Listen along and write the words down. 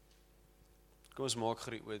Kom ons maak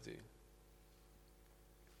vir die oë toe.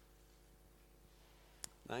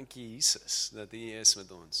 Dankie Jesus, dat U is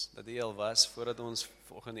met ons, dat U al was voordat ons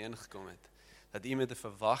vanoggend ingekom het, dat U met 'n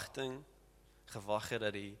verwagting gewag het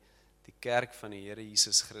dat die kerk van die Here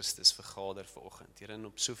Jesus Christus vergader vanoggend, Here, en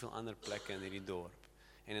op soveel ander plekke in hierdie dorp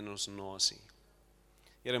en in ons nasie.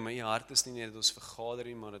 Here, my hart is nie net dat ons vergader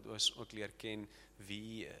nie, maar dat ons ook leer ken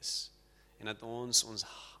wie U is, en dat ons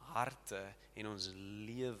harte en ons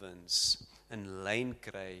lewens in lyn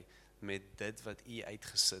kry met dit wat U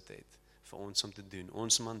uitgesit het vir ons om te doen,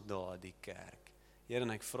 ons mandaat, die kerk. Here,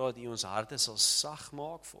 en ek vra dat U ons harte sal sag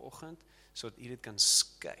maak vanoggend, sodat U dit kan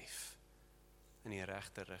skuif in die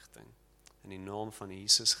regte rigting. In die naam van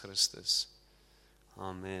Jesus Christus.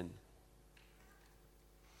 Amen.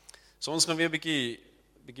 So ons gaan weer 'n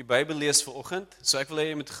bietjie Bybel lees vanoggend. So ek wil hê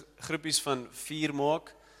jy moet groepies van 4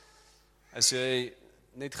 maak. As jy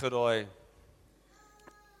net geraai,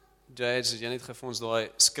 as jy net vir ons daai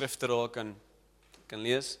skrifte daar kan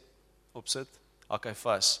lees, opsit, okay,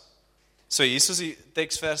 vas. So hier is die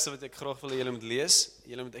teksverse wat ek graag wil hê julle moet lees.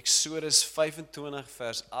 Julle moet Eksodus 25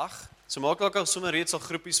 vers 8. So maak ook al sommer reeds al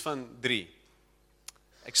groepies van 3.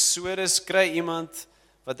 Eksodus, kry iemand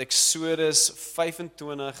wat Eksodus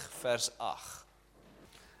 25 vers 8.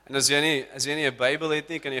 En as jy nie 'n Bybel het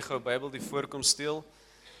nie, kan jy gou 'n Bybel die voorkom steel.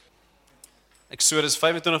 Eksodus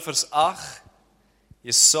 25 vers 8,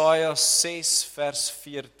 Jesaja 6 vers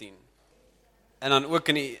 14. En dan ook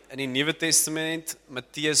in die Nuwe Testament,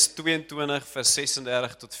 Matteus 22 vers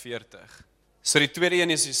 36 tot 40. So die tweede een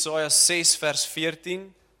is Jesaja 6 vers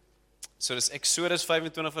 14. So dis Eksodus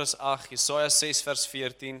 25 vers 8, Jesaja 6 vers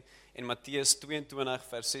 14 en Matteus 22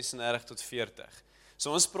 vers 36 tot 40.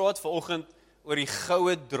 So ons praat vanoggend oor die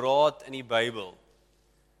goue draad in die Bybel.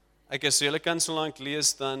 Ek as julle kan so lank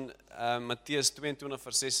lees dan Matteus 22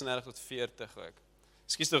 vers 36 tot 40 ook.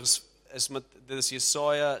 Ekskuus tog, dit is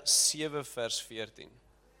Jesaja 7 vers 14.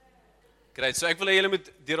 Great, so ek wil hê julle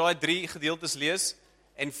moet deur daai 3 gedeeltes lees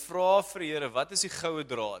en vra vir die Here, wat is die goue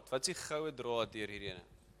draad? Wat is die goue draad deur hierdie ene?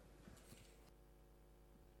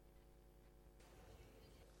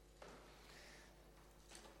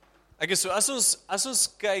 Ek so as ons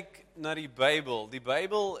kyk na die Bybel,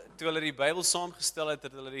 toe hulle die Bybel saamgestel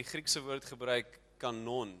het hulle die Griekse woord gebruik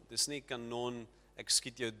kanon. Dis nie kanon, ek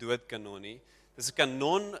skiet jou dood kanon nie. Dis 'n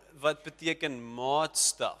kanon wat beteken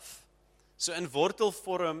maatstaf. So in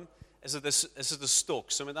wortelvorm is dit 'n stok.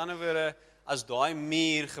 So met ander woorde, as daai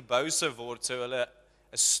muur gebou sou word, sou hulle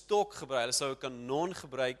 'n stok gebruik. Hulle sou 'n kanon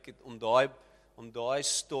gebruik om daai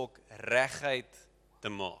stok reguit te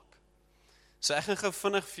maak. So ek gaan gou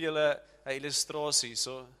vinnig vir julle 'n illustrasie,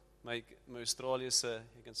 so my Australiese,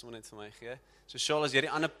 jy kan sommer net vir my gee. So Charles, as jy die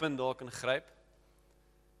ander punt daar kan gryp,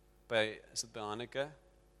 is dit by Hanneke?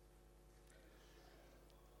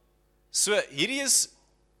 So hierdie is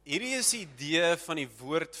die idee van die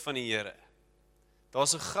woord van die Here.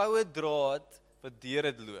 Daar's 'n goue draad wat deur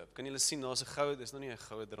dit loop. Kan julle sien, daar's 'n goue, dis nog nie 'n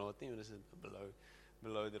goue draad nie, maar dis 'n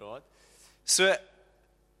blou draad. So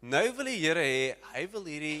nou wil die Here hê, hy wil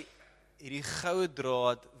hierdie goue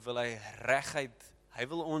draad wil hy reguit, hy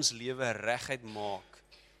wil ons lewe reguit maak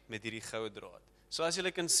met hierdie goue draad. So as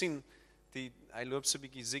julle kan sien, hy loop so 'n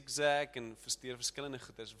bietjie zigzag en versteur verskillende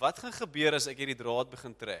goeders. Wat gaan gebeur as ek hierdie draad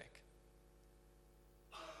begin trek?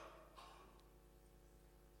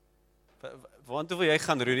 Waartoe wil jy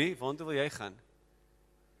gaan, Rudy? Waartoe wil jy gaan?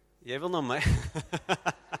 Jy wil na my?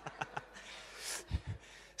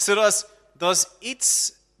 So daar's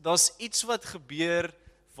iets wat gebeur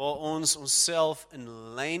waar ons onsself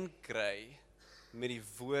in lyn kry met die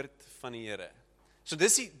woord van die Here. So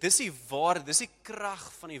dis die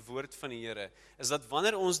krag van die woord van die Here, is dat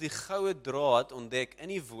wanneer ons die goue draad ontdek in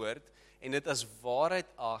die woord en dit as waarheid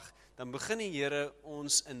ag, dan begin die Here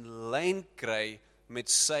ons in lyn kry met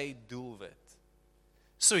sy doelwit.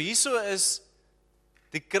 So hierso is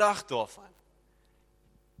die krag daarvan.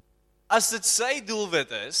 As dit sy doelwit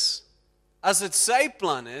is, as dit sy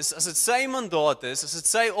plan is, as dit sy mandaat is, as dit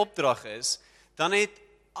sy opdrag is, dan het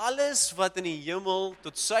alles wat in die hemel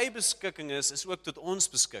tot sy beskikking is ook tot ons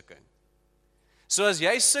beskikking. So as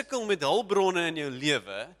jy sukkel met hulpbronne in jou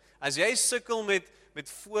lewe, as jy sukkel met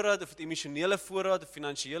voorraad, of het emosionele voorraad, of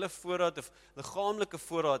finansiële voorraad, of liggaamlike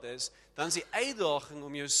voorraad is, dan is die uitdaging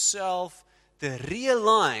om jouself te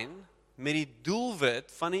realign met die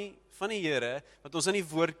doelwit van die Here, wat ons in die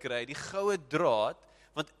woord kry, die goue draad,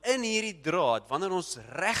 want in hierdie draad, wanneer ons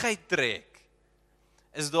reguit trek,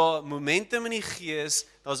 is daar momentum in die gees,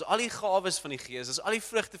 daar is al die gawes van die gees, daar is al die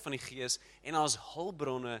vrugte van die gees, en daar is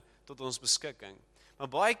hulpbronne tot ons beskikking. Maar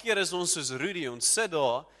baie keer is ons soos Rudy, ons sit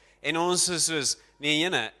daar, en ons is soos, nee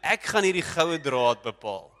jene, ek gaan hierdie goue draad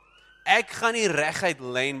bepaal. Ek gaan die reguit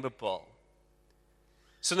lyn bepaal.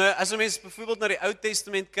 So nou, as 'n mens byvoorbeeld na die Ou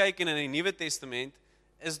Testament kyk en in die Nuwe Testament,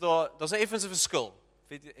 is daar's 'n effense verskil.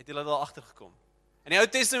 Het julle daar agtergekom? In die Ou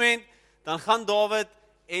Testament, dan gaan Dawid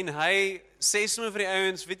en hy sê sommer vir die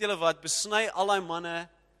ouens, weet julle wat, besny al daai manne,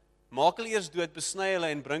 maak hulle eers dood, besny hulle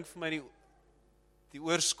en bring vir my die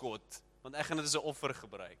oorskot, want ek gaan dit as 'n offer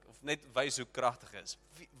gebruik, of net wys hoe kragtig is.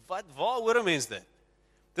 Waar hoor 'n mens dit?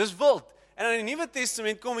 Dis wild. En in die Nuwe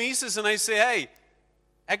Testament kom Jesus en hy sê, hey,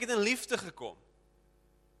 ek het in liefde gekom.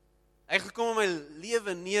 Ek het gekom om my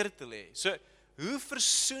lewe neer te lê. So, hoe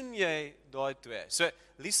versoen jy daai twee? So,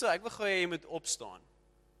 Lisa, ek wil gou hê jy moet opstaan.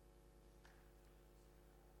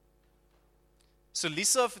 So,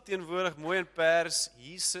 Lisa verteenwoordig mooi in pers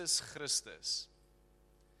Jesus Christus.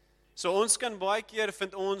 So, ons kan baie keer,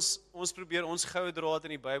 vind ons probeer ons goue draad in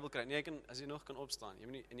die Bybel kry. Nee, as jy nog kan opstaan, jy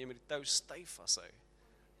moet die tou styf vashou.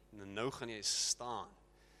 Nou gaan jy staan.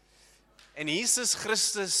 En Jesus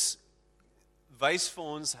Christus wys vir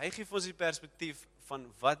ons, hy gee vir ons die perspektief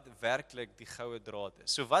van wat werklik die goue draad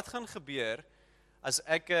is. So wat gaan gebeur as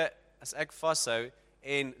ek vashou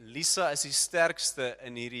en Lisa is die sterkste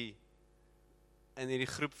in hierdie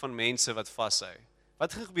groep van mense wat vashou?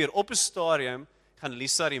 Wat gaan gebeur? Op 'n stadium gaan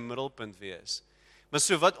Lisa die middelpunt wees. Maar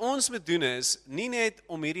so wat ons moet doen is nie net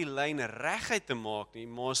om hierdie lyn reguit te maak nie,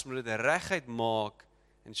 maar ons moet dit reguit maak.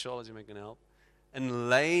 En Charles, jy my kan help, in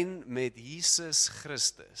lyn met Jesus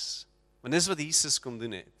Christus. Want dis wat Jesus kom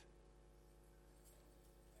doen het.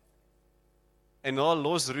 En nou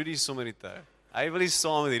los Rudy sommer die tou. Hy wil nie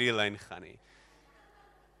saam met hierdie lyn gaan nie.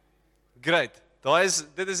 Great.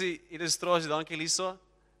 Dit is die illustrasie. Dankie Lisa.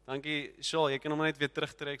 Dankie Charles, jy kan hom net weer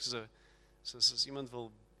terugtrek soos as iemand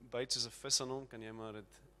wil byt soos 'n vis aan hom, kan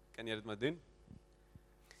jy dit maar doen.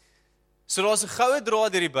 So daar's 'n goue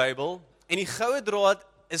draad deur die Bybel en die goue draad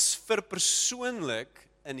is verpersoonlik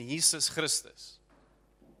in Jesus Christus.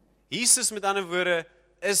 Jesus met ander woorde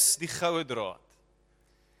is die goue draad.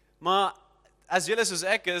 Maar as julle soos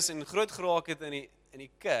ek is en groot geraak het in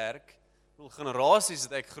die kerk, generasies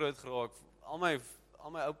het ek groot geraak, al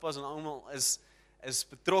my oupas en almal is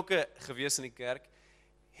betrokke gewees in die kerk,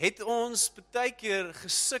 het ons baie keer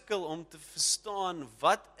gesukkel om te verstaan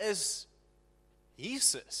wat is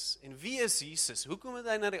Jesus en wie is Jesus? Hoekom het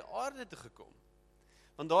hy na die aarde toe gekom?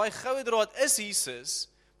 Want daai goue draad is Jesus,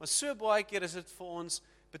 maar so baie keer is dit vir ons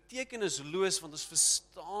betekenisloos, want ons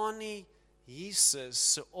verstaan nie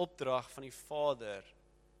Jesus se opdrag van die Vader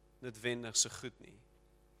noodwendig so goed nie.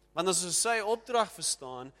 Want as ons sy opdrag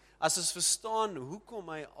verstaan, as ons verstaan hoekom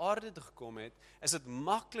hy aarde toe gekom het, is dit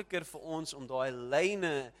makliker vir ons om daai lyn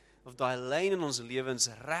in ons lewens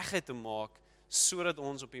reguit te maak, sodat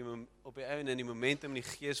ons op die einde in die momentum in die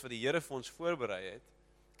Gees wat die Here vir ons voorberei het,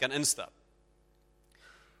 kan instap.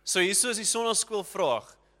 So hierso is die sonnaskool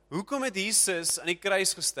vraag, hoekom het Jesus aan die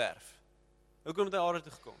kruis gesterf? Hoekom het hy aarde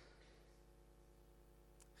toe gekom?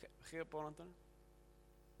 Gee 'n paar antwoorde.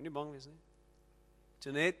 Moenie bang wees nie.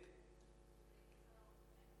 Janet,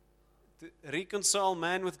 to reconcile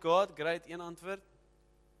man with God, great, een antwoord.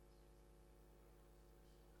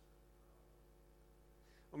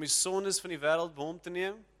 Om die sondes van die wêreld by hom te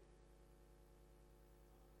neem.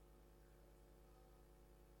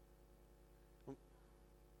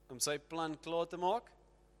 Om sy plan klaar te maak.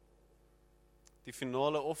 Die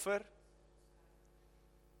finale offer.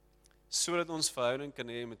 Sodat ons verhouding kan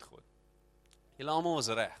hê met God. Julle almal is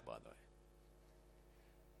reg, by the way.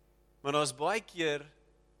 Maar daar's baie keer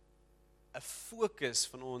 'n fokus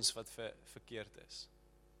van ons wat verkeerd is.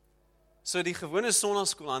 So die gewone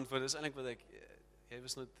sonnaskool antwoord is eintlik wat jy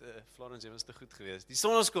was net Florence, jy was te goed geweest. Die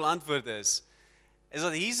sonnaskool antwoord is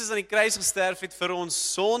dat Jesus aan die kruis gesterf het vir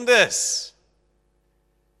ons sondes.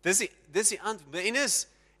 Dis die antwoord. En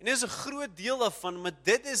dis 'n groot deel daarvan, maar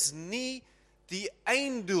dit is nie die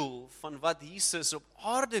einddoel van wat Jesus op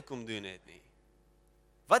aarde kom doen het nie.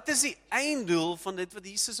 Wat is die einddoel van dit wat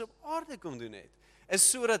Jesus op aarde kom doen het? Is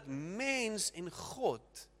sodat mens en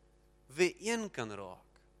God weer een kan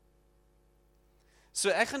raak. So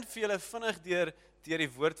ek gaan vir julle vinnig deur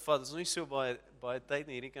die woord vat. Dit is nog nie so baie tyd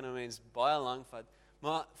nie, hierdie kan 'n mens baie lank vat,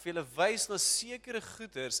 maar vir julle wys na sekere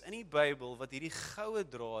goeders in die Bybel wat hierdie goue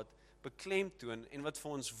draad beklemtoon en wat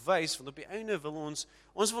vir ons wys, want op die einde wil ons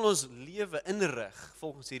wil ons lewe inrig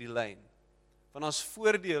volgens hierdie lyn. Want ons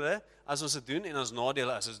voordele as ons dit doen en ons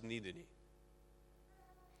nadele as ons dit nie doen nie.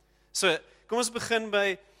 So, kom ons begin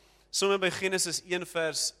sommer by Genesis 1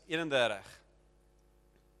 vers 31.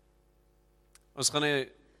 Ons gaan het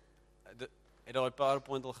daai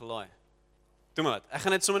PowerPoint al gelaai. Toe maar, ek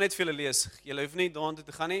gaan dit sommer net vir julle lees. Julle hoef nie daartoe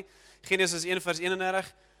te gaan nie. Genesis 1 vers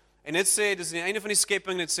 31. En dit sê, dis aan die einde van die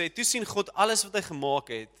skepping, dit sê, toe sien God alles wat hy gemaak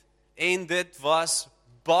het, En dit was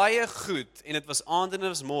baie goed, en dit was aand en dit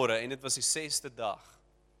was môre, en dit was die 6de dag.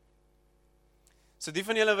 So die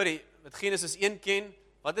van julle wat Genesis 1 ken,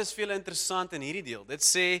 wat is vir julle interessant in hierdie deel? Dit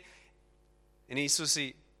sê, en hierso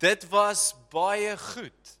sê, dit was baie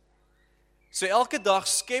goed. So elke dag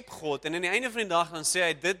skep God, en aan die einde van die dag dan sê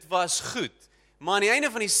hy, dit was goed. Maar aan die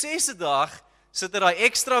einde van die 6de dag, sit hy daai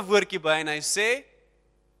ekstra woordjie by, en hy sê,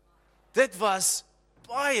 dit was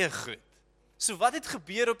baie goed. So wat het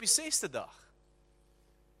gebeur op die 6de dag?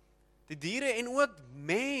 Die diere en ook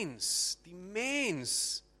die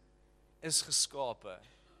mens is geskape.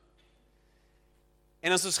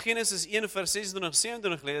 En as ons Genesis 1 vers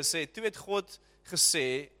 26-27 lees, sê, toe het God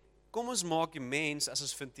gesê, kom ons maak die mens as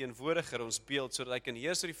ons verteenwoordiger, ons beeld, sodat hy kan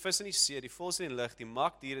heers oor die vis in die see, die voëls in die lug, die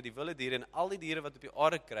makdiere, die wilde diere en al die diere wat op die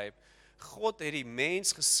aarde kruip. God het die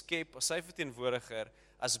mens geskep as sy verteenwoordiger,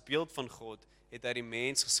 as beeld van God, het hy die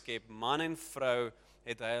mens geskep, man en vrou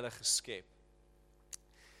het hy hulle geskep.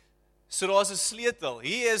 So daar is 'n sleutel,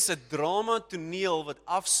 hier is 'n drama toneel wat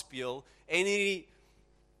afspeel, en die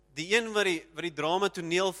een wat die drama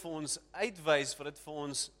toneel vir ons uitwys, wat dit vir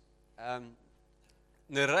ons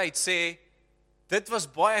narrate, sê, dit was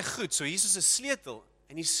baie goed, so hier is 'n sleutel,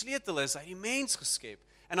 en die sleutel is, hy het die mens geskep,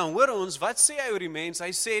 en dan hoor ons, wat sê hy oor die mens?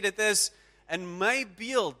 Hy sê, dit is in my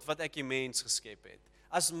beeld wat ek die mens geskep het,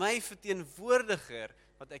 as my verteenwoordiger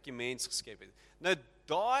wat ek die mens geskep het. Nou,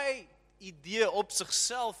 daai idee op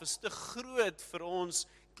sigself is te groot vir ons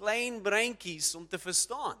klein breintjies om te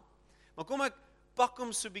verstaan. Maar kom ek pak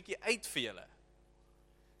hom so 'n bietjie uit vir julle.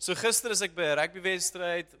 So gister is ek by 'n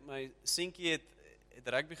rugbywedstryd, my seentjie het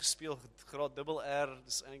rugby gespeel, graad dubbel R,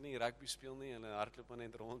 dis eintlik nie rugby speel nie, hulle hardloop maar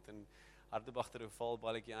net rond en hardloop agter 'n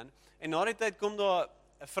valballetjie aan. En na die tyd kom daar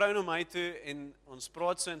 'n vrou na my toe en ons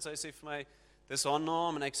praat so en sy sê vir my, dis haar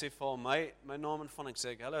naam, en ek sê vir haar, my naam en van, ek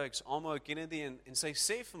sê, hallo, ek's Amo Kennedy, en sy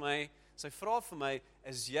sê vir my, sy vra vir my,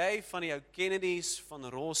 is jy van die ou Kennedys van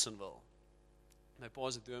Rawsonville? My pa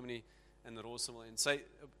is 'n dominee in Rawsonville, en sy,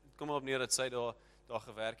 kom op neer dat sy daar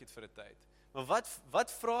gewerk het vir 'n tyd. Maar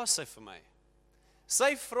wat vra sy vir my?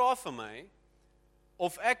 Sy vra vir my,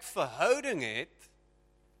 of ek verhouding het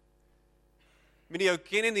met die ou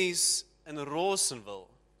Kennedys in Rawsonville.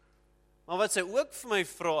 Maar wat sy ook vir my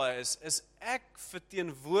vra is ek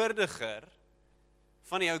verteenwoordiger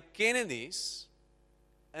van die ou Kennedys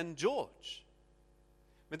in George.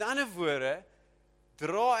 Met ander woorde,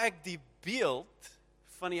 dra ek die beeld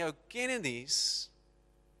van die ou Kennedys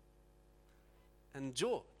in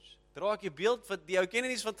George. Dra ek die beeld wat die ou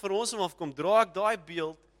Kennedys wat van ons afkom, dra ek daai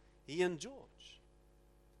beeld hier in George.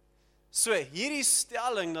 So hierdie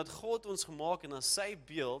stelling dat God ons gemaak en as sy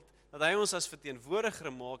beeld, dat hy ons as verteenwoordiger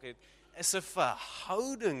gemaak het, is 'n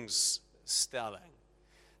verhoudingsstelling.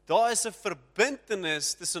 Daar is 'n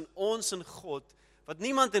verbintenis tussen ons en God, wat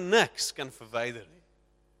niemand en niks kan verwyder nie.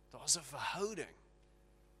 Daar is 'n verhouding.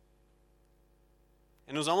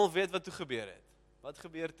 En ons almal weet wat toe gebeur het. Wat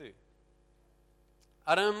gebeur toe?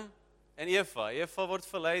 Adam en Eva word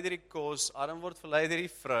verlei deur die kos, Adam word verlei deur die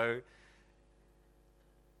vrou,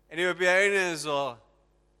 en op die einde is daar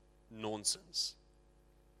nonsens.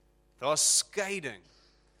 Daar is skeiding.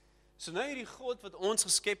 So nou hierdie God wat ons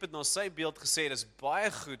geskep het na sy beeld gesê, dis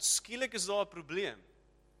baie goed, skielik is daar 'n probleem.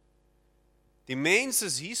 Die mens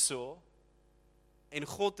is hierso, en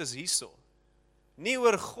God is hierso. Nie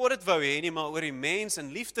oor God het wou hê nie, maar oor die mens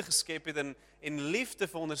in liefde geskep het, en liefde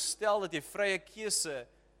veronderstel dat jy vrye keuse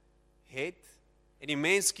het, en die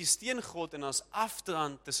mens kies teen God, en as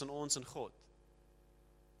afstand tussen ons en God.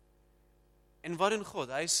 En wat doen God?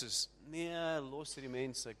 Hy sê, nee, los hierdie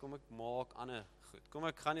mense, kom ek maak ander goed. Kom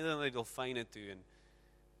ek gaan nie na die dolfyne toe, en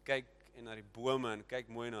kyk en na die bome, en kyk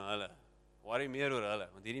mooi na hulle. Worry meer oor hulle,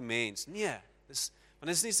 want hierdie mens, nee, want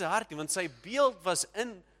dit is nie sy hart nie, want sy beeld was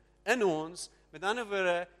in ons, met ander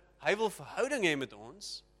woorde, hy wil verhouding hê met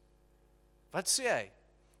ons. Wat sê hy?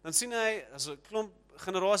 Dan sien hy, as 'n klomp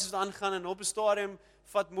generasies aangaan, en op 'n stadium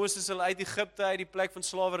vat Moses hulle uit Egipte, uit die plek van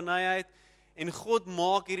slawerny uit, en God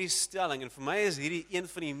maak hierdie stelling, en vir my is hierdie een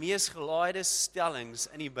van die mees gelaaide stellings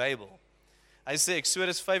in die Bybel. Hy sê,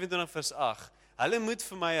 Eksodus 25 vers 8, hulle moet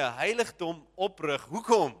vir my 'n heiligdom oprig.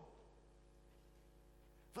 Hoekom?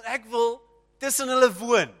 Want ek wil tussen hulle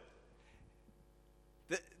woon.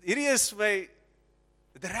 Hierdie is my,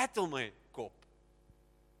 dit rattel my kop.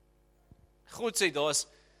 God sê,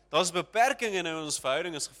 daar's beperkings in ons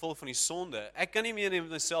verhouding as gevolg van die sonde. Ek kan nie meer met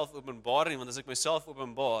myself openbaar nie, want as ek myself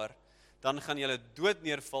openbaar, dan gaan julle dood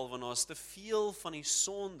neerval, want daar's te veel van die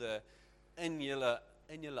sonde in julle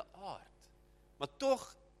aard. Maar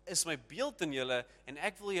tog is my beeld in julle, en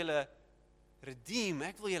ek wil julle redeem,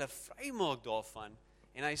 ek wil julle vrymaak daarvan,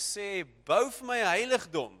 en hy sê, bou vir my 'n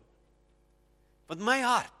heiligdom. Want my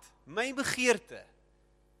hart, my begeerte,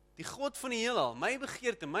 die God van die heelal, my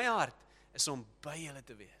begeerte, my hart, is om by julle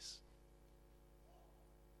te wees.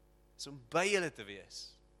 Is om by julle te wees.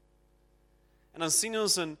 En dan sien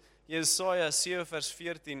ons in Jesaja 7 vers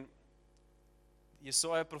 14,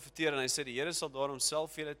 Jesaja profeteer en hy sê, die Here sal daarom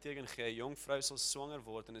self vir julle teken gee, 'n jong vrou sal swanger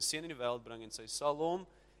word en 'n seun in die wêreld bring en sy sal hom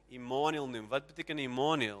Immanuel noem. Wat beteken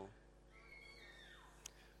Immanuel?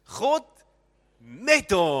 God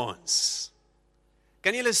met ons.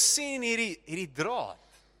 Kan julle sien hierdie draad?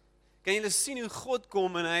 Kan julle sien hoe God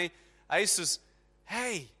kom en hy is soos,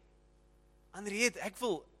 hey, Andriet, ek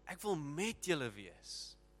wil met julle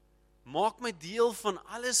wees. Maak my deel van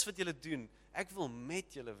alles wat julle doen. Ek wil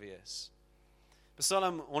met julle wees.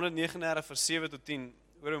 Psalm 139 vers 7 tot 10,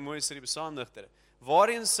 hoor hoe mooi sê die psalmdigter.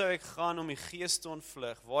 Waarheen sou ek gaan om die gees te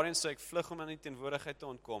ontvlug? Waarheen sou ek vlug om aan die teenwoordigheid te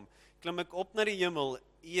ontkom? Klim ek op na die hemel,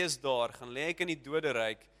 U is daar. Gaan lê ek in die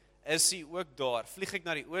doderyk, is U ook daar. Vlieg ek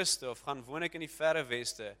na die ooste of gaan woon ek in die verre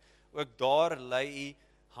weste? Ook daar lei U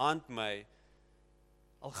hand my.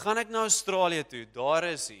 Al gaan ek na Australië toe, daar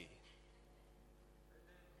is U.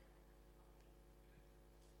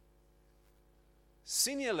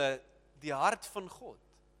 Sien julle die hart van God?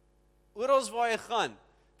 Oral waar hy gaan.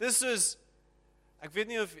 Dis soos, ek weet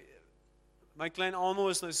nie of my klein Amo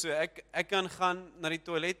is nou so, ek kan gaan na die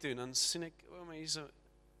toilet toe en dan sien ek, maar hier's 'n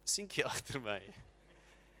seentjie agter my.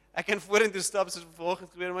 Ek kan vorentoe stap soos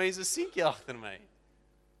vanoggend gebeur, maar hier's 'n seentjie agter my.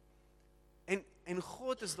 En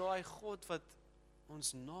God is daai God wat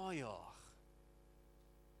ons najaag.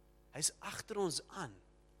 Hy's agter ons aan.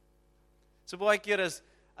 So baie keer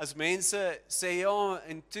as mense sê ja,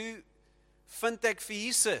 en toe vind ek vir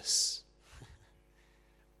Jesus.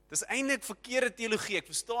 Dis eintlik verkeerde teologie. Ek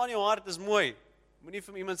verstaan jou hart is mooi. Moenie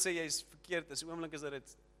vir iemand sê jy's verkeerd, dis oomblik as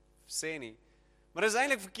dit sê nie. Maar dis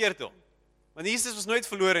eintlik verkeerd hom. Want Jesus was nooit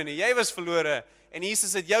verlore nie. Jy was verlore en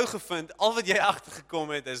Jesus het jou gevind. Al wat jy agtergekom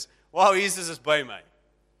het is, wow, Jesus is by my.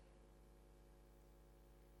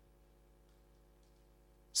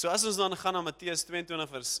 So as ons dan gaan na Matteus 22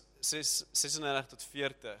 vers 36 tot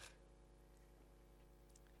 40.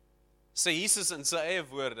 Sê Jesus in sy eie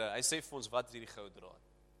woorde, hy sê vir ons wat is hierdie goue draad.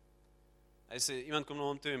 Hy sê, iemand kom na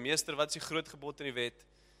hom toe, meester, wat is die groot gebod in die wet?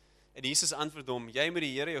 En Jesus antwoord hom, jy moet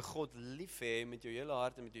die Here jou God lief hê met jou hele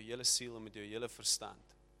hart en met jou hele siel en met jou hele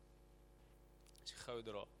verstand. Dis die goue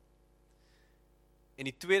draad. En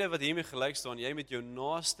die tweede wat hiermee gelyk staan, jy moet jou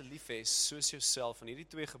naaste lief hê soos jouself. En hierdie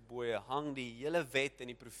twee gebooie hang die hele wet en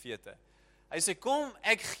die profete. Hy sê, kom,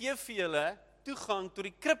 ek gee vir julle toegang tot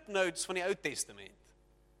die kripnotes van die Ou Testament.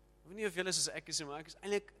 Ek weet nie of julle soos ek is, maar ek is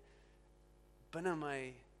eintlik binne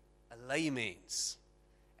my 'n lei mens.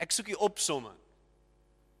 Ek soek die opsomming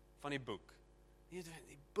van die boek. Die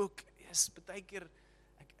boek is baie keer,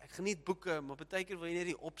 ek geniet boeke, maar baie keer wil jy net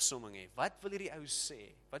die opsomming hê. Wat wil hierdie ou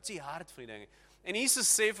sê? Wat is die hart van die dinge? En Jesus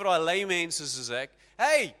sê vir daai lei mense soos ek,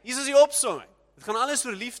 hey, hier is die opsomming. Dit gaan alles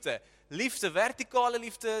oor liefde. Liefde, vertikale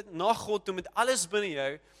liefde na God toe met alles binne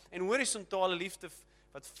jou en horisontale liefde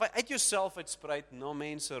wat uit jouself uitspruit na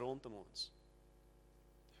mense rondom ons.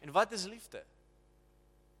 En wat is liefde?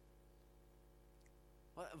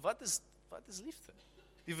 Wat is liefde?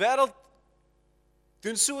 Die wêreld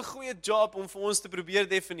doen so 'n goeie job om vir ons te probeer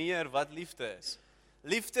definieer wat liefde is.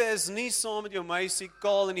 Liefde is nie saam met jou meisie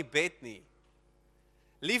kaal in die bed nie.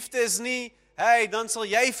 Liefde is nie, hey, dan sal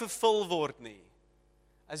jy vervul word nie.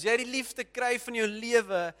 As jy die liefde kry van jou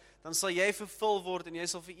lewe, dan sal jy vervul word en jy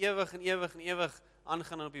sal vir ewig en ewig en ewig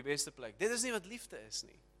aangaan op die beste plek. Dit is nie wat liefde is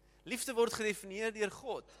nie. Liefde word gedefinieer deur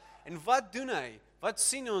God. En wat doen hy? Wat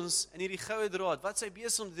sien ons in hierdie goue draad? Wat is hy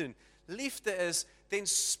besig om te doen? Liefde is ten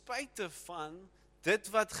spyte van dit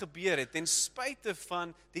wat gebeur het, ten spyte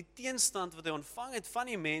van die teenstand wat hy ontvang het van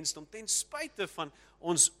die mensdom, ten spyte van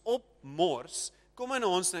ons opmors, kom in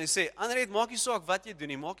ons en hy sê, Andriet, maak nie saak wat jy doen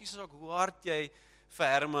nie, maak nie saak hoe hard jy vir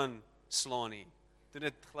Herman slaan nie. Doen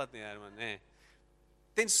dit glad nie, Herman, nee.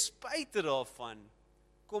 Ten spyte daarvan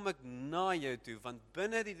kom ek na jou toe, want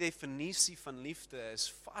binne die definisie van liefde is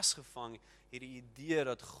vasgevang hierdie idee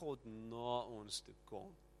dat God na ons toe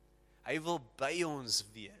kom. Hy wil by ons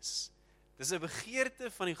wees. Dis 'n begeerte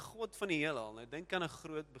van die God van die heelal. Nou dink aan 'n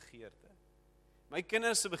groot begeerte. My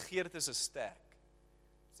kinders se begeertes is sterk.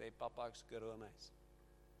 Sê pappa, ek soek 'n roomys.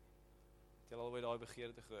 Het jy al ooit daai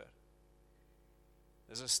begeerte gehoor?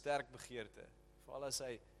 Dis 'n sterk begeerte, veral as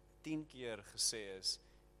hy 10 keer gesê is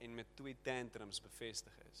en met 2 tantrums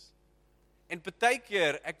bevestig is. En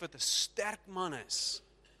partykeer, ek wat 'n sterk man is,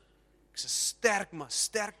 ek's 'n sterk man,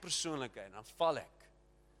 sterk persoonlikheid, dan val ek.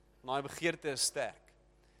 Daai begeerte is sterk.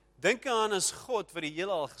 Dink aan as God wat die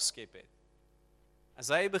heelal geskep het. As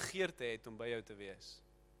hy 'n begeerte het om by jou te wees.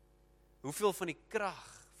 Hoeveel van die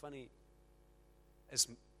krag van die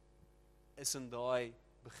is in daai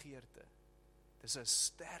begeerte. Dis 'n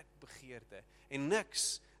sterk begeerte en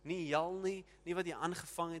niks, nie jal nie wat jy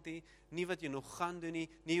aangevang het nie wat jy nog gaan doen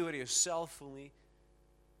nie oor jouself voel nie,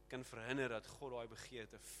 kan verhinder dat God daai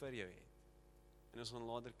begeerte vir jou het. En ons gaan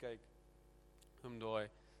later kyk om daai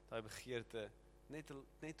begeerte net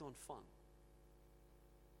te ontvang.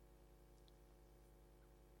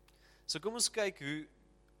 So kom ons kyk hoe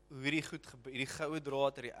hierdie goue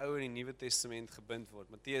draad uit die Ou en die Nuwe Testament gebind word.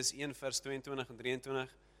 Matteus 1 vers 22 en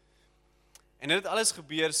 23. En dit alles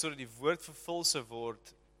gebeur sodat die woord vervul sou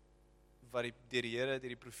word wat deur die Here deur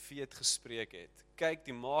die profeet gespreek het. Kyk,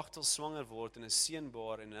 die maagd sal swanger word en 'n seun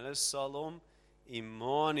baar en hulle sal hom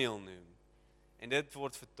Immanuel noem. En dit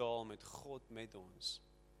word vertaal met God met ons.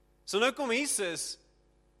 So nou kom Jesus,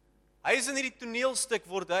 hy is in hierdie toneelstuk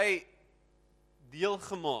word hy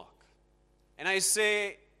deelgemaak. En hy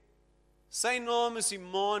sê, sy naam is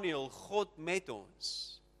Immanuel, God met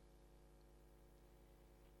ons.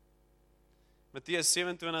 Matteus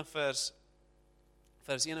 27 vers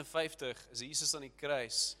 51 is Jesus aan die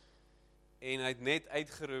kruis en hy het net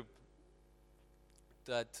uitgeroep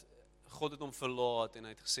dat God het hom verlaat en hy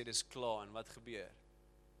het gesê dis klaar en wat gebeur?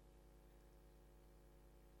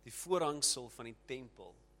 Die voorhangsel van die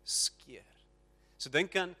tempel skeur. So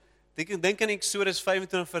dink aan Eksodus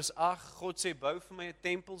 25 vers 8, God sê bou vir my 'n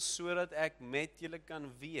tempel sodat ek met julle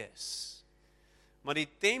kan wees. Maar die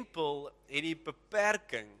tempel het die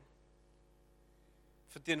beperking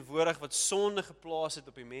verteenwoordig wat sonde geplaas het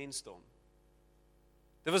op die mensdom.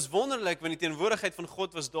 Dit was wonderlik want die teenwoordigheid van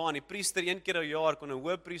God was daar en die priester een keer 'n jaar kon 'n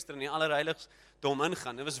hoëpriester in die allerheiligdom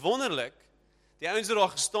ingaan. Dit was wonderlik. Die ouens het daar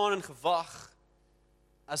gestaan en gewag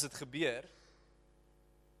as dit gebeur.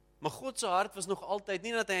 Maar God se hart was nog altyd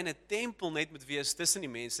nie dat hy in 'n tempel net moet wees tussen die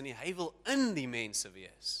mense nie, hy wil in die mense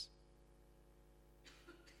wees.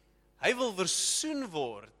 Hy wil versoen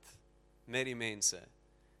word met die mense.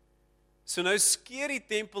 So nou skeer die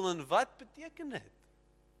tempel en wat beteken dit?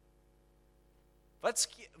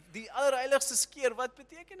 Die allerheiligste skeer, wat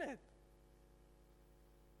beteken dit?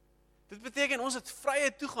 Dit beteken ons het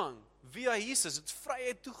vrye toegang via Jesus, het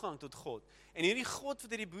vrye toegang tot God. En hierdie God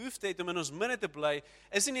wat die behoefte het om in ons midde te bly,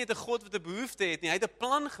 is nie net 'n God wat 'n behoefte het nie, hy het 'n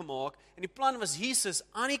plan gemaak en die plan was Jesus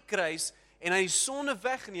aan die kruis en hy het die sonde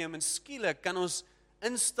weggeneem en skielik kan ons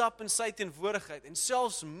instap in sy teenwoordigheid en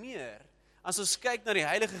selfs meer. As ons kyk na die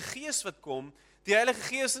Heilige Gees wat kom, die Heilige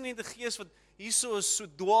Gees is nie 'n gees wat hierso is so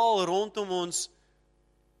dwaal rondom ons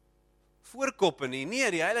voorkoppe nie.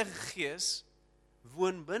 Nee, die Heilige Gees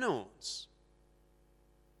woon binne ons.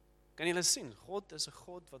 Kan julle sien, God is 'n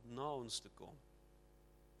God wat na ons toe kom.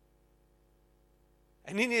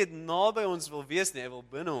 En nie net naby ons wil wees nie, hy wil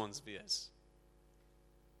binne ons wees.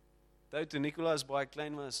 Toe Nicolaas baie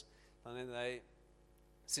klein was, dan het hy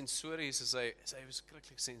sensories, is hy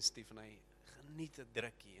beskiklik sensitief en hy geniet 'n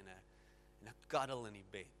drukkie en 'n cuddle in die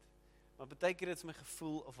bed. Maar baie keer het dit my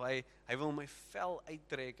gevoel of hy wil my vel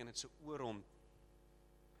uittrek en dit so oor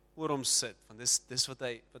hom sit, want dis wat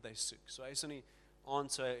hy soek. So hy is in die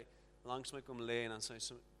aand so hy langs my kom lê en dan sal hy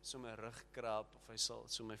so my rug krap of hy sal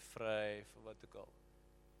so my vryf of wat ook al.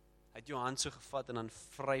 Hy het jou hand so gevat en dan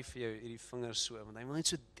vryf vir jou hierdie vingers so, want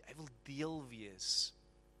hy wil deel wees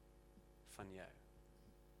van jou.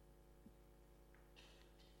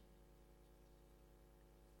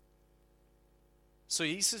 So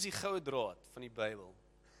Jesus is die goue draad van die Bybel.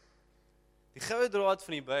 Die goue draad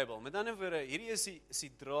van die Bybel. Met ander woorde, hierdie is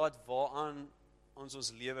die draad waaraan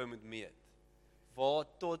ons lewe moet meet. Waar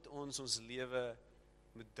tot ons lewe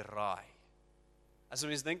moet draai. As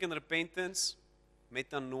ons dink aan repentance,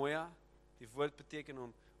 metanoia, die woord beteken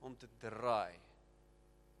om te draai.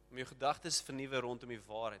 Om jou gedagtes vernuwe rondom die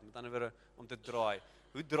waarheid. Met ander woorde, om te draai.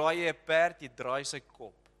 Hoe draai jy 'n perd? Jy draai sy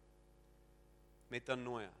kop.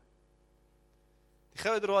 Metanoia. Die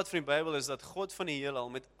goue draad van die Bybel is dat God van die heelal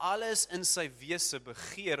met alles in sy wese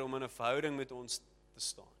begeer om in 'n verhouding met ons te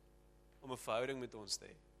staan. Om 'n verhouding met ons te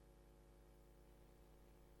hê.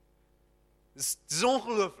 Dis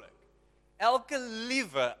ongelooflik. Elke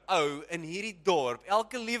liewe ou in hierdie dorp,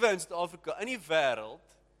 elke liewe in Suid-Afrika, in die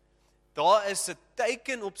wêreld, daar is 'n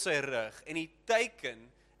teken op sy rug en die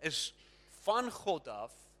teken is van God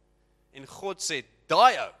af en God sê,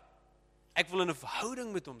 daai ou, ek wil in 'n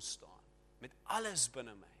verhouding met hom staan. Met alles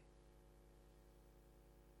binne my.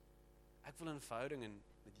 Ek wil in 'n verhouding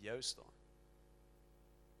met jou staan.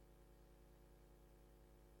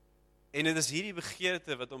 En dit is hierdie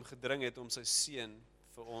begeerte wat hom gedring het om sy seun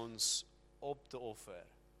vir ons op te offer.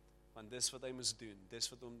 Want dis wat hy moes doen.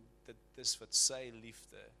 Dis wat sy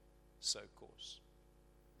liefde sou kos.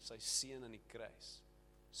 Sy seun aan die kruis.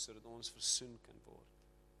 sodat ons versoen kan word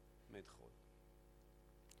met God.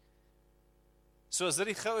 So as dit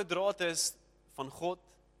die goue draad is van God,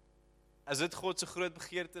 as dit God se groot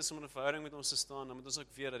begeerte is om in 'n verhouding met ons te staan, dan moet ons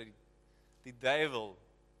ook weet dat die duiwel,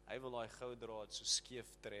 hy wil daai goue draad so skeef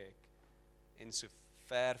trek en so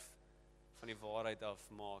ver van die waarheid af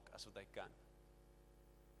maak as wat hy kan.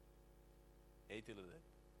 Weet julle dit?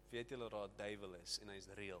 Weet julle dat daar 'n duiwel is en hy's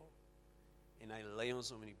reël? En hy lei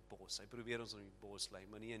ons om in die bos. Hy probeer ons om in die bos lei,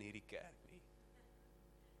 maar nie in hierdie kerk nie.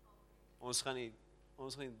 Ons gaan die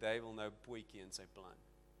duiwel nou pootjie in sy plan,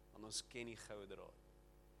 want ons ken die goue draad.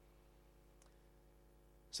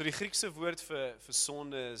 So die Griekse woord vir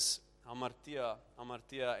sonde is hamartia,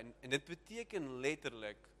 en dit beteken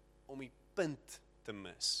letterlik om die punt te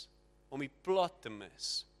mis, om die plot te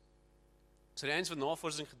mis. So die ouens wat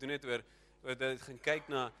navorsing gedoen het oor dit gaan kyk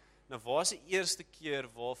na waar is die eerste keer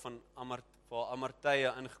waar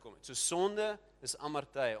amartia ingekom het. So sonde is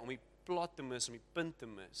amartia, om die plot te mis, om die punt te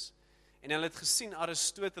mis. En hulle het gesien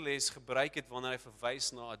Aristoteles gebruik het wanneer hy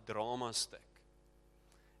verwys na 'n dramastuk.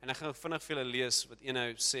 En ek gaan vinnig vir julle lees wat een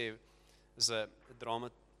nou sê, is 'n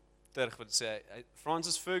dramaturg wat sê,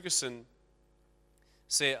 Francis Ferguson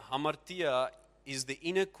sê, hamartia is the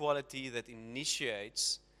inequality that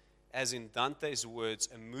initiates, as in Dante's words,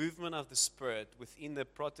 a movement of the spirit within the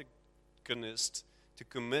protagonist to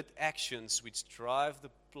commit actions which drive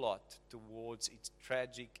the plot towards its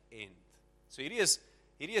tragic end. So hierdie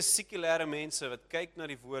is sekulêre mense wat kyk na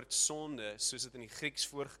die woord sonde, soos dit in die Grieks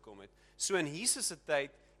voorgekom het. So in Jesus se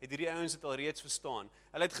tyd het hierdie ouens dit al reeds verstaan.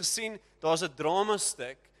 Hulle het gesien, daar's 'n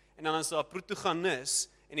dramastuk, en dan is daar 'n protagonis,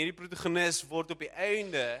 en hierdie protagonis word op die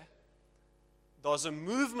einde, daar's 'n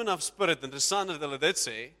movement of spirit, interessant dat hulle dit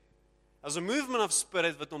sê, as 'n movement of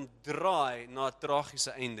spirit wat hom draai na 'n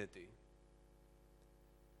tragiese einde toe.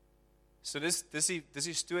 So dis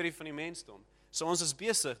die storie van die mensdom. So ons is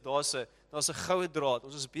besig, daar's 'n goue draad,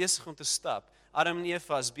 ons is besig om te stap. Adam en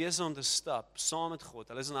Eva is besig om te stap saam met God.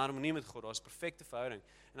 Hulle is in harmonie met God, daar's perfekte verhouding.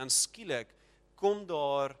 En dan skielik kom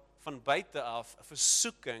daar van buite af 'n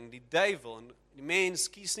versoeking, die duiwel, en die mens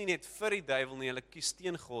kies nie net vir die duiwel nie, hulle kies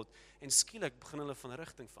teen God, en skielik begin hulle van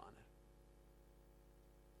rigting verander.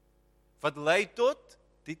 Wat lei tot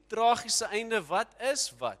die tragiese einde, wat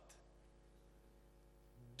is wat?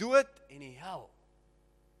 Dood en die hel.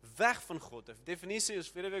 Weg van God. Die definisie is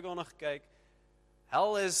vorige week nog gekyk,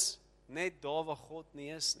 hel is net daar waar God nie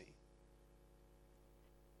is nie.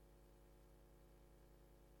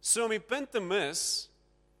 So om die punt te mis,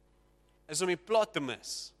 is om die plot te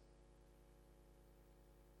mis.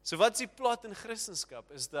 So wat is die plot in Christendom?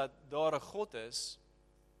 Is dat daar 'n God is,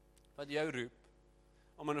 wat jou roep,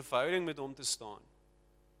 om in 'n verhouding met hom te staan.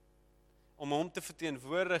 Om hom te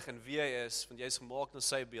verteenwoordig in wie hy is, want jy is gemaak na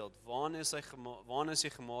sy beeld. Waarna is jy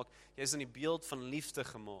gemaak? Jy is in die beeld van liefde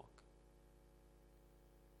gemaak.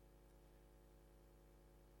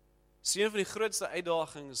 So een van die grootste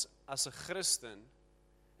uitdagings as 'n Christen,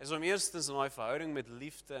 is om eerstens in daai verhouding met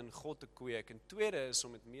liefde en God te kweek, en tweede is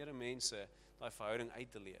om met meerdere mense daai verhouding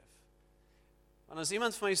uit te leef. Want as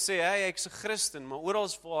iemand vir my sê, hey, ek's 'n Christen, maar oral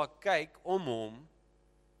waar ek kyk om hom,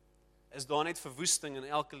 is daar net verwoesting in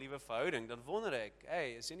elke liewe verhouding, dan wonder ek,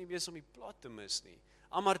 hey, is jy nie besig om die plot te mis nie?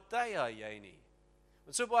 Amartia jy nie.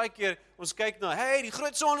 Want so baie keer, ons kyk na, hey, die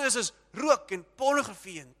groot sonde is rook en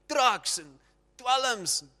pornografie en drugs en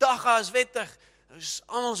dwelms, dagga is wettig, is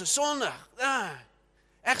almal so sondig.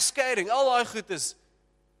 Egskeiding, al daai goed is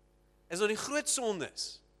daar die groot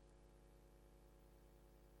sondes.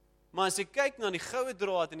 Maar as jy kyk na die goue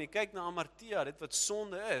draad en jy kyk na amartia, dit wat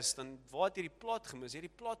sonde is, dan waar het jy die plot gemis? Jy het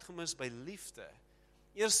die plot gemis by liefde.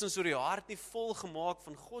 Eerstens oor jou hart nie vol gemaak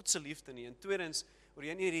van God se liefde nie, en tweedens oor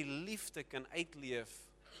jy nie die liefde kan uitleef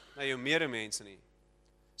na jou medemense nie.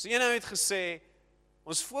 So een ou het gesê,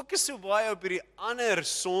 ons fokus so baie op hierdie ander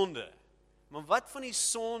sonde, maar wat van die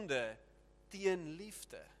sonde teen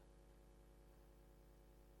liefde?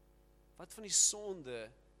 Wat van die sonde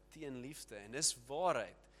teen liefde? En dis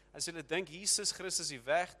waarheid. As jy dink, Jesus Christus die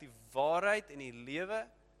weg, die waarheid en die lewe,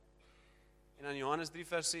 en dan Johannes 3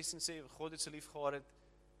 vers 16 sê, God het so lief gehad het,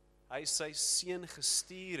 hy sy seun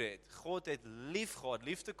gestuur het. God het lief gehad,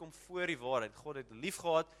 liefde kom voor die waarheid. God het lief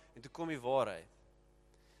gehad, en toe kom die waarheid.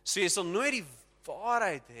 So jy sal nooit die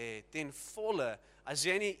waarheid hê ten volle, as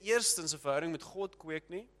jy nie eerstens 'n verhouding met God kweek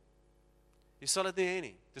nie, jy sal dit nie hê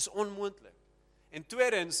nie. Dis onmoontlik. En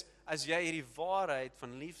tweedens, as jy hierdie waarheid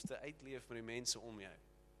van liefde uitleef met die mense om jou.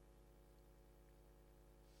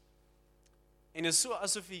 En dit is so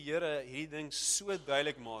asof die Here hierdie ding so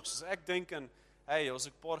duidelik maak. Soos ek dink aan, hey, ons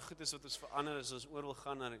het 'n paar goedes wat ons verander, as ons oor wil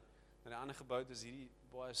gaan na die ander gebou, is hierdie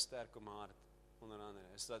baie sterk op my hart, onder andere,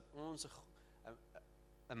 is dat ons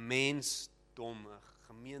 'n 'n mensdom, 'n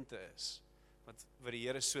gemeente is wat die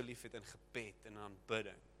Here so liefhet in gebed en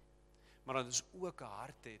aanbidding. Maar dat ons ook 'n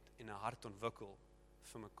hart het en 'n hart ontwikkel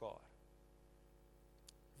vir mekaar.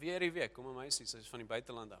 Weer die week kom 'n meisie, sy is van die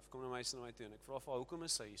buiteland af. Kom 'n meisie na my toe en ek vra vir haar, "Hoekom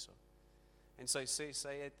is sy hierso?" En sy sê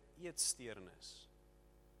sy het eetsteurnis.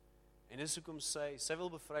 En dis hoekom sy wil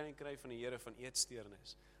bevryding kry van die Here van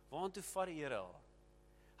eetsteurnis. Waartoe vat die Here haar?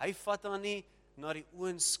 Hy vat haar nie na die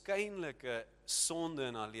oënskynlike sonde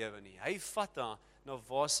in haar lewe nie. Hy vat haar na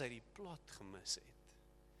waar sy die plot gemis het.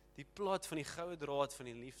 Die plot van die goue draad van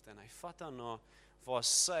die liefde. En hy vat haar na waar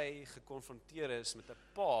sy gekonfronteer is met 'n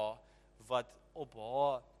pa wat op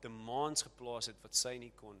haar demands geplaas het wat sy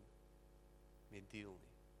nie kon mee deel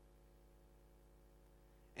nie.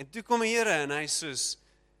 En toe kom die Here en hy soos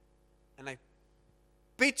en hy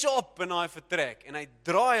pitch op in hy vertrek en hy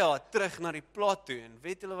draai haar terug na die plot toe en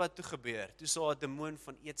weet julle wat toe gebeur? Toe sê haar demoon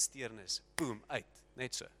van eetsteurnis, boem, uit,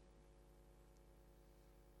 net so.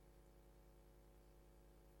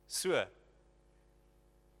 So,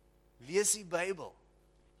 lees die Bybel.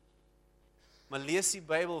 Maar lees die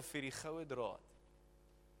Bybel vir die goue draad.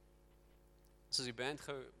 As die band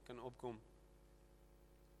gou kan opkom.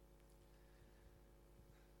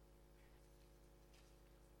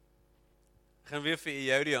 Ek gaan weer vir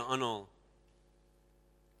Eudia aanhaal.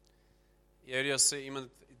 Eudia sê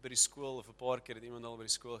iemand by die skool of 'n paar keer het iemand al by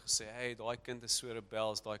die skool gesê, "Hey, daai kind is so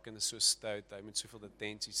rebels, daai kind is so stout, hy moet soveel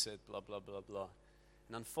detensie sit, bla bla bla bla."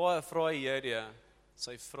 En dan vra Eudia,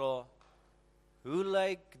 sy vra, "Hoe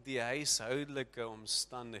lyk die huishoudelike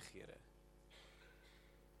omstandighede?"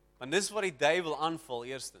 Want dis wat die duiwel aanval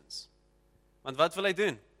eerstens. Want wat wil hy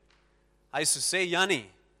doen? Hy sê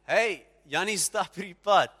Jannie, "Hey, Jannie stap hierdie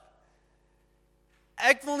pad."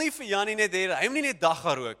 Ek wil nie vir Jannie net hê, hy moet nie net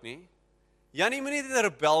dagga rook nie. Jannie moet nie net 'n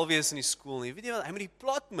rebel wees in die skool nie. Weet jy wat, hy moet die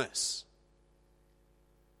plot mis.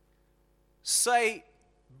 Sy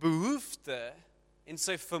behoefte en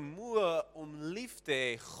sy vermoë om lief te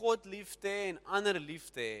hê, God lief te hê en ander lief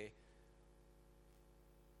te hê,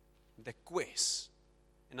 die quest.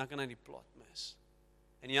 En dan kan hy die plot mis.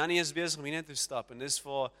 En Jannie is besig om hiernatoe stap en dis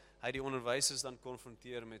waar hy die onderwysers dan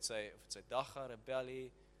konfronteer met sy dagga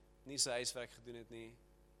rebellie, nie sy huiswerk gedoen het nie.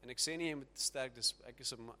 En ek sê nie jy moet sterk ek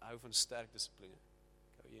hou van sterk dissipline.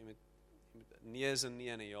 Jy moet nee is 'n nee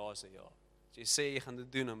en 'n ja is 'n ja. As jy sê jy gaan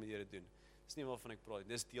dit doen, dan moet jy dit doen. Dis nie waarvan ek praat.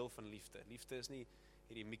 Dis deel van liefde. Liefde is nie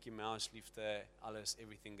hierdie Mickey Mouse liefde, alles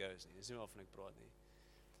everything goes nie. Dis nie waarvan ek praat nie.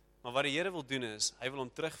 Maar wat die Here wil doen is, hy wil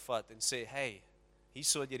hom terugvat en sê, "Hey,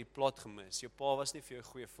 hierso het jy die plot gemis. Jou pa was nie vir jou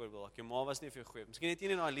 'n goeie voorbeeld. Jou ma was nie vir jou goeie. Miskien het jy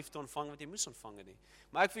nie daai liefde ontvang wat jy moes ontvang het nie.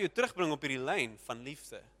 Maar ek wil jou terugbring op hierdie lyn van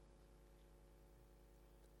liefde."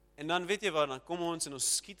 En dan weet jy wat, dan kom ons en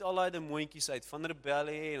ons skiet al daai demoontjies uit van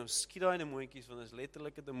rebellie en ons skiet daai demoontjies want ons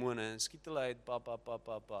letterlike demone en skiet hulle uit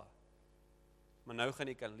pa. Maar nou gaan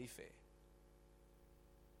jy kan lief hê.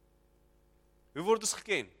 Hoe word ons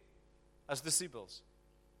geken as disippels?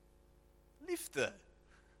 Liefde.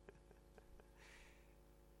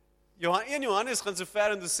 1 Johannes gaan so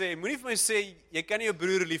ver om te sê, moenie vir my sê jy kan nie jou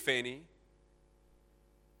broer lief hê nie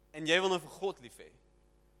en jy wil nou vir God lief hê.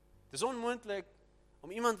 Dis onmoontlik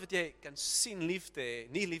om iemand wat jy kan sien lief te hê,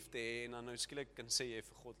 nie lief te hê en dan nou skielik kan sê jy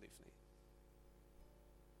vir God lief nie.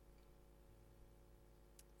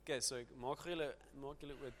 Okay, so ek maak julle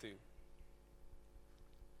oor toe.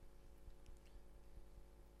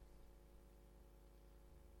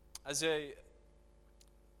 As jy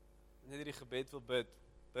net hierdie gebed wil bid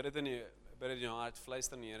dit in jou hart,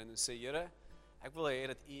 fluister in die Here en sê, Here, ek wil hê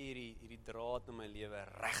dat U hierdie draad in my lewe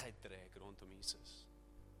reguit trek rondom Jesus.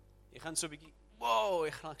 Jy gaan so 'n bietjie, wow,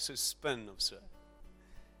 jy gaan so spin of so.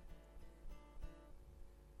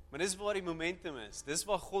 Maar dis waar die momentum is, dis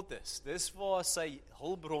waar God is, dis waar sy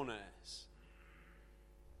hulpbronne is.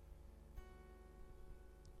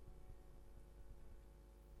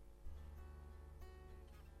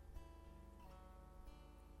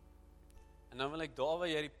 En dan wil ek daar waar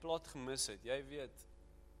jy die plot gemis het, jy weet,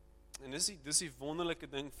 en dis die wonderlike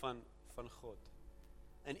ding van God.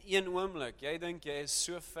 In een oomblik, jy dink jy is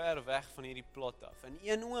so ver weg van hierdie plot af. In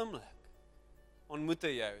een oomblik ontmoet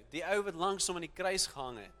hy jou, die ou wat langs hom aan die kruis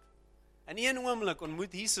gehang het. In een oomblik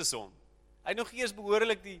ontmoet Jesus hom. Hy het nog eers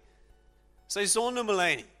behoorlik sy sonde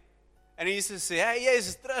bely nie. En Jesus sê, hey, jy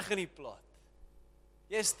is terug in die plot.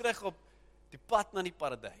 Jy is terug op die pad na die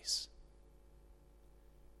paradys.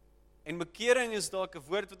 En bekering is dalk 'n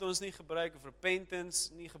woord wat ons nie gebruik, of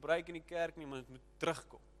repentance, nie gebruik in die kerk nie, maar dit moet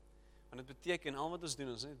terugkom. Want dit beteken, al wat ons doen,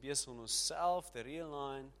 ons is net besig om onsself te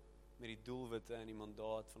realign met die doelwitte en die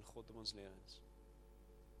mandaat van God in ons lewens.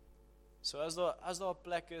 So as daar 'n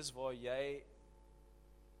plek is waar jy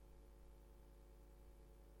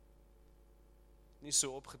nie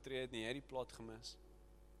so opgetree het nie, jy het die plot gemis.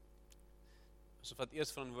 Ons vat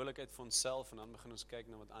eers verantwoordelikheid vir onsself en dan begin ons kyk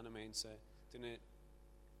na wat ander mense doen het.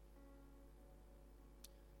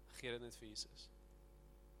 Gee dit net vir Jesus.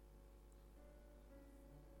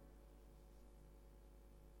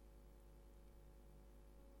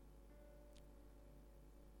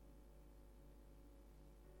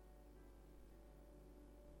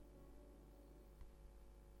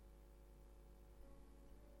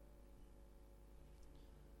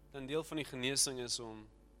 Dan deel van die genesing is om,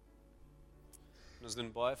 en ons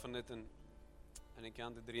doen baie van dit in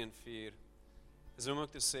Kante 3 en 4, is om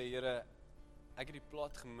ook te sê, Here, ek het die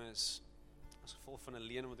plot gemis, as gevolg van 'n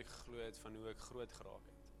leuen wat ek geglo het, van hoe ek groot geraak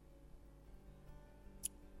het.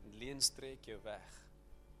 En leuen trek jou weg.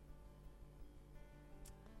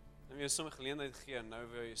 En jy sommige geleentheid gee, en nou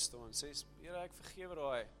wil jy staan, sê, Here, ek vergewe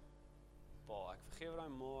daai pa, ek vergewe daai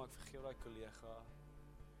ma, ek vergewe daai kollega,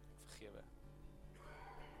 ek vergewe.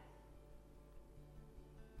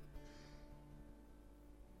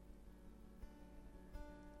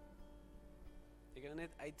 Ek kan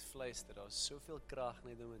net uitfluister, daar is soveel krag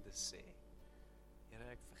net om dit te sê.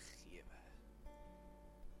 Here, ek vergewe.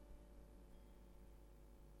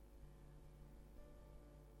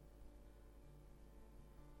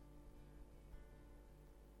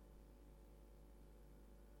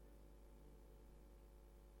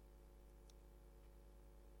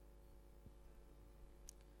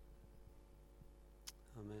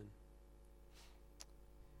 Amen.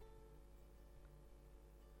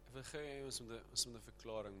 Ek wil gou ons moet 'n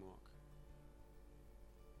verklaring maak.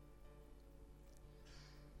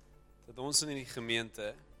 Dat ons in die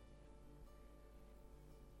gemeente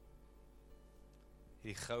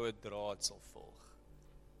hierdie goue draad sal volg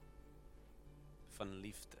van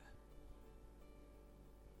liefde.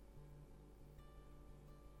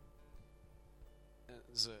 Dit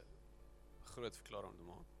is 'n groot verklaring om te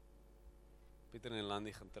maak. Pieter en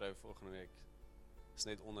Landi gaan trou volgende week. Is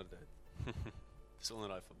net onder dit. Dis onder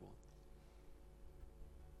daai verbond.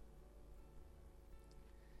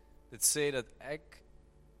 Dit sê dat ek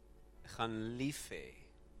gaan lief hê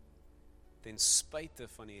ten spyte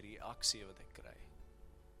van die reaksie wat ek kry.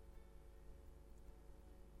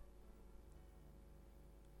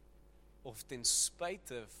 Of ten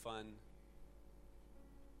spyte van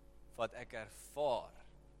wat ek ervaar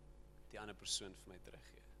die ander persoon vir my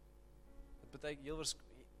teruggee. Dit beteken heel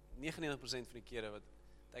 99% van die kere wat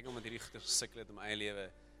ek al met hierdie goeie gesukkel het in my eie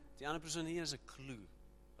lewe, die ander persoon hier is 'n klou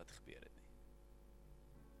wat gebeur het nie.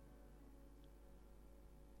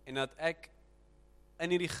 En dat ek in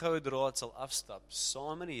hierdie goue draad sal afstap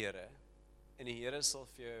saam met die Here en die Here sal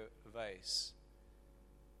vir jou wys.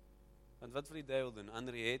 Want wat wil die duiwel doen?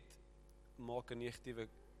 Andriet maak 'n negatiewe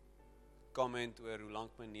comment oor hoe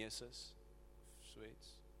lank my neus is of so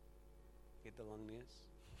iets. Ek het 'n lang neus.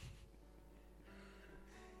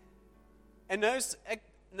 En nou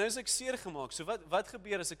is ek seer gemaak. So wat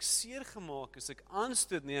gebeur as ek seer gemaak is, ek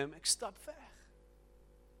aanstoot neem, ek stap weg.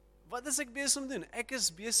 Wat is ek besig om te doen? Ek is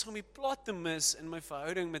besig om die plot te mis in my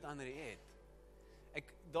verhouding met Andriet.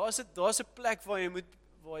 Daar's 'n plek waar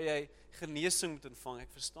jy genesing moet ontvang,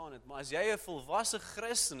 ek verstaan dit, maar as jy 'n volwasse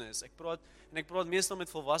Christen is, ek praat meestal met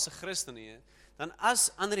volwasse Christene, dan as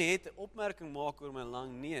Andriet 'n opmerking maak oor my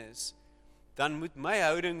lang neus, dan moet my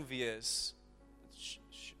houding wees,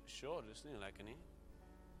 sure, dis nie lekker nie.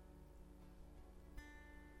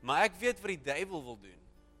 Maar ek weet wat die duiwel wil doen.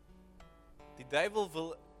 Die duiwel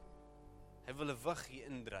wil 'n wig hier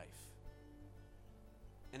indryf.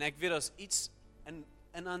 En ek weet daar's iets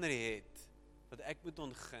in Andriet wat ek moet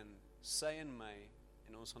ontgin, sy en my,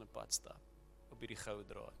 en ons gaan 'n pad stap op hierdie goue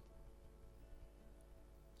draad.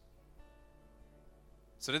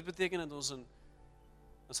 So dit beteken dat ons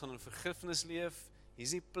gaan in vergifnis leef. Hier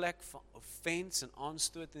is nie plek van offense en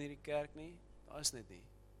aanstoot in hierdie kerk nie. Daar is net nie.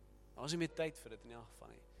 Daar is nie meer tyd vir dit in elk geval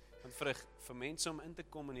nie. Want vir mense om in te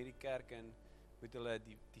kom in hierdie kerk en moet hulle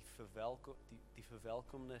die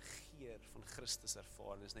verwelkomde geur van Christus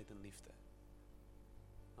ervaar, dis net in liefde.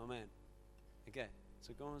 Amen. Okay,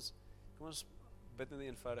 so kom ons bid net 'n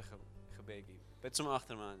eenvoudige gebedjie. Bid sommer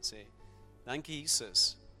agter my en sê, dankie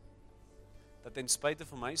Jesus, dat ten spyte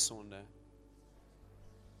van my sonde,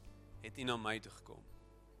 het U na my toe gekom.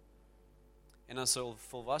 En as 'n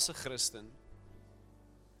volwasse Christen,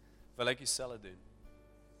 wil ek dieselfde doen.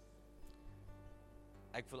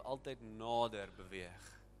 Ek wil altyd nader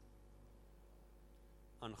beweeg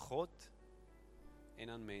aan God en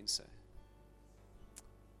aan mense.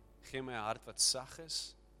 Gee my 'n hart wat sag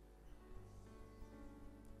is.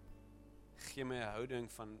 Gee my 'n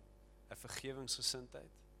houding van 'n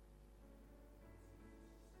vergewingsgesindheid,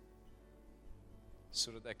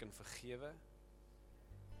 sodat ek kan vergewe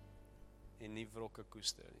en nie wrokke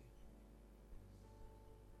koester nie.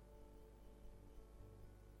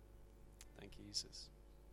 Dankie Jesus.